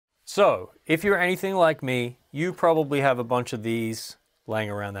So, if you're anything like me, you probably have a bunch of these laying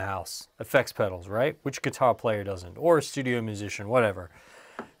around the house. Effects pedals, right? Which guitar player doesn't? Or a studio musician, whatever.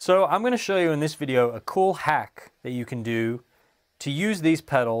 So I'm going to show you in this video a cool hack that you can do to use these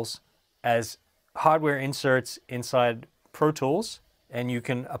pedals as hardware inserts inside Pro Tools, and you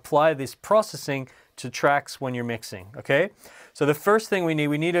can apply this processing to tracks when you're mixing, okay? So the first thing we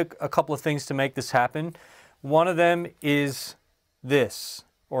need a couple of things to make this happen. One of them is this,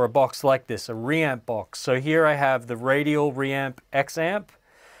 or a box like this, a Reamp box. So here I have the Radial Reamp X amp,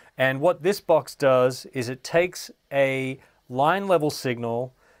 and what this box does is it takes a line level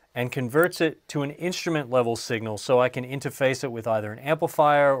signal and converts it to an instrument level signal so I can interface it with either an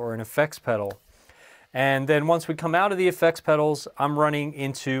amplifier or an effects pedal. And then once we come out of the effects pedals, I'm running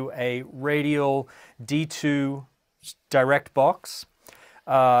into a Radial D2 direct box,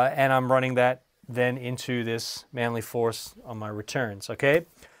 and I'm running that then into this Manly Force on my returns, okay?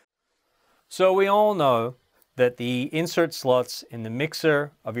 So we all know that the insert slots in the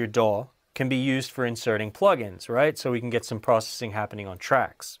mixer of your DAW can be used for inserting plugins, right? So we can get some processing happening on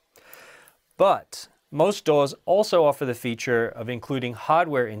tracks. But most DAWs also offer the feature of including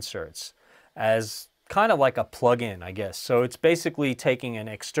hardware inserts as kind of like a plug-in, I guess. So it's basically taking an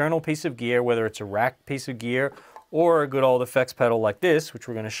external piece of gear, whether it's a rack piece of gear or a good old effects pedal like this, which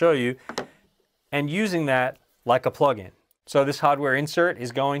we're going to show you, and using that like a plug-in. So this hardware insert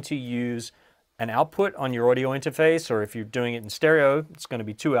is going to use an output on your audio interface, or if you're doing it in stereo, it's going to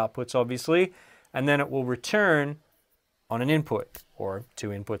be two outputs, obviously, and then it will return on an input, or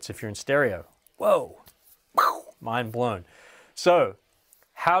two inputs if you're in stereo. Whoa, mind blown. So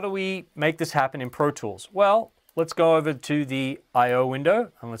how do we make this happen in Pro Tools? Well, let's go over to the I/O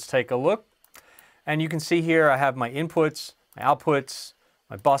window and let's take a look. And you can see here I have my inputs, my outputs,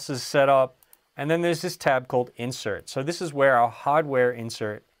 my buses set up, and then there's this tab called Insert. So this is where our hardware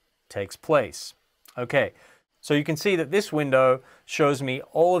insert takes place. Okay, so you can see that this window shows me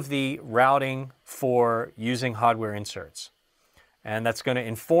all of the routing for using hardware inserts. And that's going to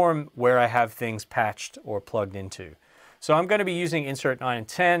inform where I have things patched or plugged into. So I'm going to be using insert 9 and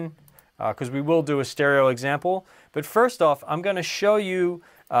 10 because we will do a stereo example. But first off, I'm going to show you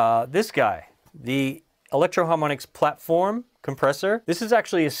this guy, the Electro Harmonix platform compressor. This is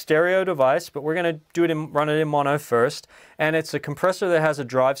actually a stereo device, but we're going to run it in mono first. And it's a compressor that has a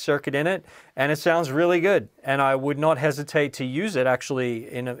drive circuit in it, and it sounds really good. And I would not hesitate to use it actually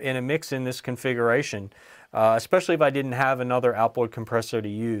in a mix in this configuration, especially if I didn't have another outboard compressor to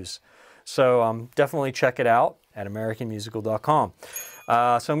use. So definitely check it out at AmericanMusical.com.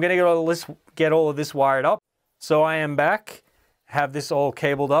 So I'm going to get all of this wired up. So I am back, have this all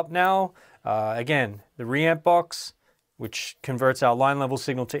cabled up now. Again, the Reamp box, which converts our line level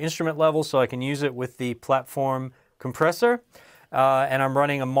signal to instrument level so I can use it with the platform compressor. And I'm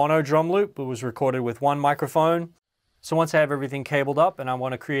running a mono drum loop that was recorded with one microphone. So once I have everything cabled up and I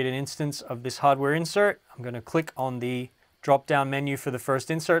want to create an instance of this hardware insert, I'm going to click on the drop-down menu for the first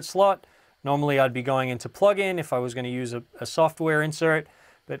insert slot. Normally I'd be going into plugin if I was going to use a software insert,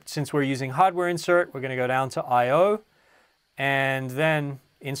 but since we're using hardware insert, we're going to go down to I/O, and then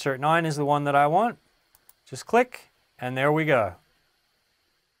insert 9 is the one that I want. Just click, and there we go.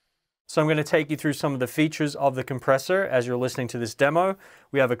 So I'm going to take you through some of the features of the compressor as you're listening to this demo.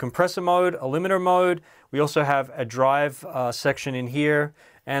 We have a compressor mode, a limiter mode. We also have a drive section in here,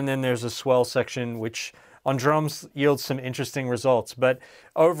 and then there's a swell section, which on drums yields some interesting results. But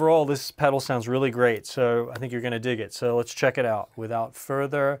overall, this pedal sounds really great, so I think you're going to dig it. So let's check it out without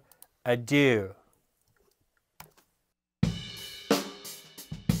further ado.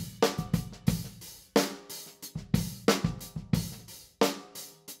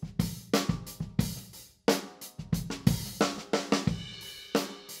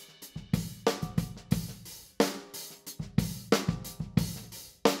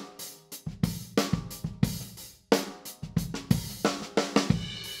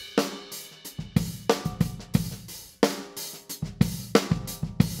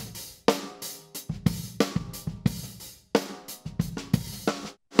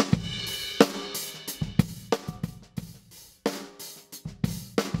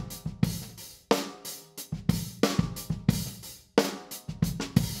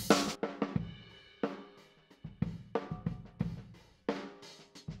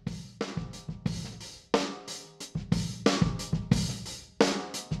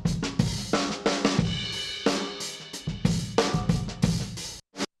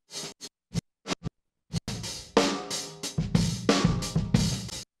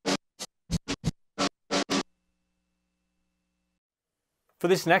 For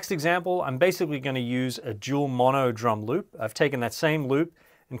this next example, I'm basically going to use a dual mono drum loop. I've taken that same loop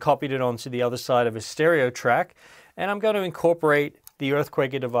and copied it onto the other side of a stereo track. And I'm going to incorporate the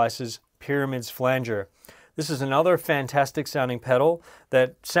Earthquaker Devices Pyramids Flanger. This is another fantastic sounding pedal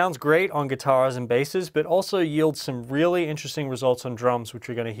that sounds great on guitars and basses, but also yields some really interesting results on drums, which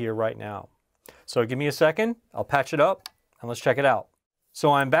you're going to hear right now. So give me a second, I'll patch it up, and let's check it out.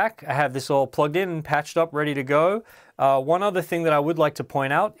 So I'm back, I have this all plugged in and patched up, ready to go. One other thing that I would like to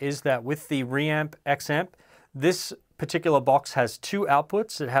point out is that with the Reamp X-Amp, this particular box has two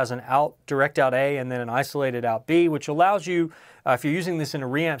outputs. It has an direct out A and then an isolated out B, which allows you, if you're using this in a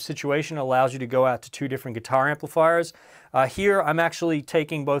reamp situation, allows you to go out to two different guitar amplifiers. Here I'm actually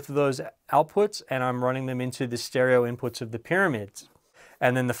taking both of those outputs and I'm running them into the stereo inputs of the Pyramids.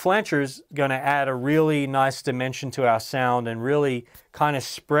 And then the flanger's going to add a really nice dimension to our sound and really kind of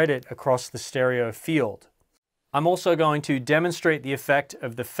spread it across the stereo field. I'm also going to demonstrate the effect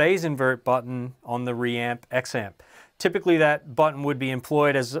of the phase invert button on the Reamp X-Amp. Typically that button would be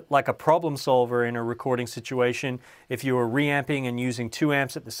employed as like a problem solver in a recording situation. If you were reamping and using two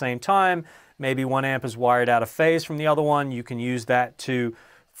amps at the same time, maybe one amp is wired out of phase from the other one, you can use that to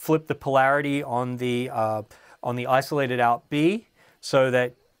flip the polarity on the isolated out B so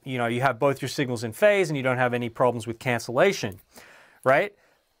that you have both your signals in phase and you don't have any problems with cancellation, right?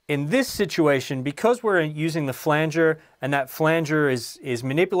 In this situation, because we're using the flanger and that flanger is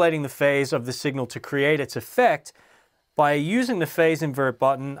manipulating the phase of the signal to create its effect, by using the phase invert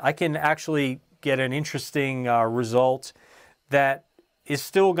button, I can actually get an interesting result that is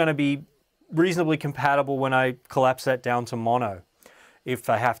still going to be reasonably compatible when I collapse that down to mono, if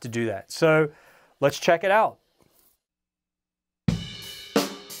I have to do that. So let's check it out.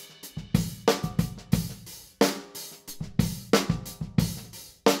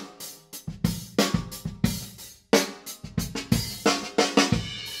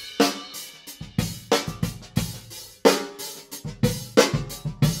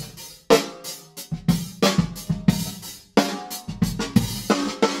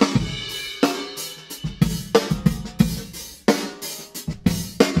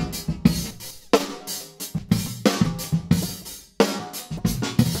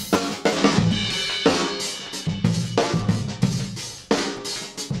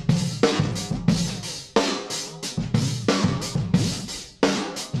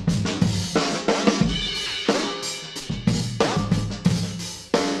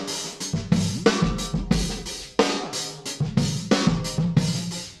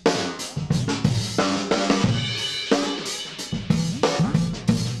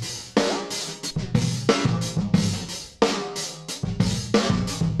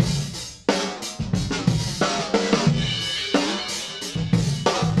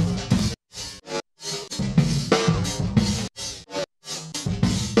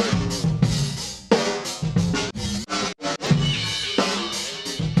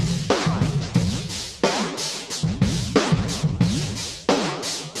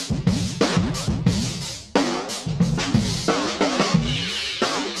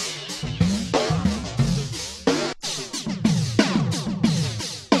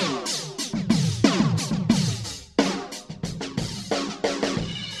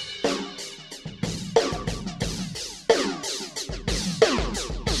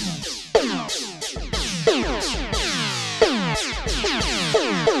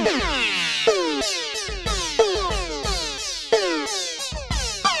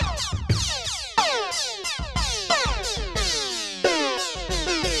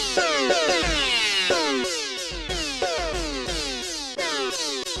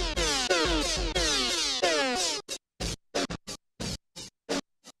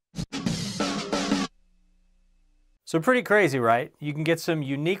 So pretty crazy, right? You can get some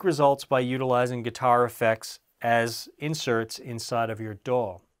unique results by utilizing guitar effects as inserts inside of your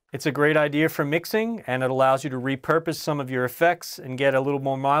DAW. It's a great idea for mixing, and it allows you to repurpose some of your effects and get a little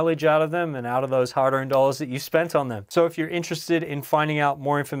more mileage out of them and out of those hard-earned dollars that you spent on them. So if you're interested in finding out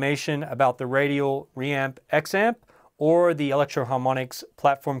more information about the Radial Reamp X-Amp or the Electro Harmonix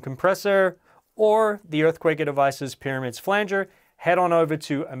platform compressor or the Earthquaker Devices Pyramids Flanger, head on over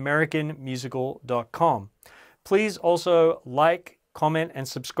to AmericanMusical.com. Please also like, comment, and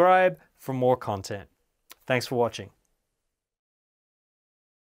subscribe for more content. Thanks for watching.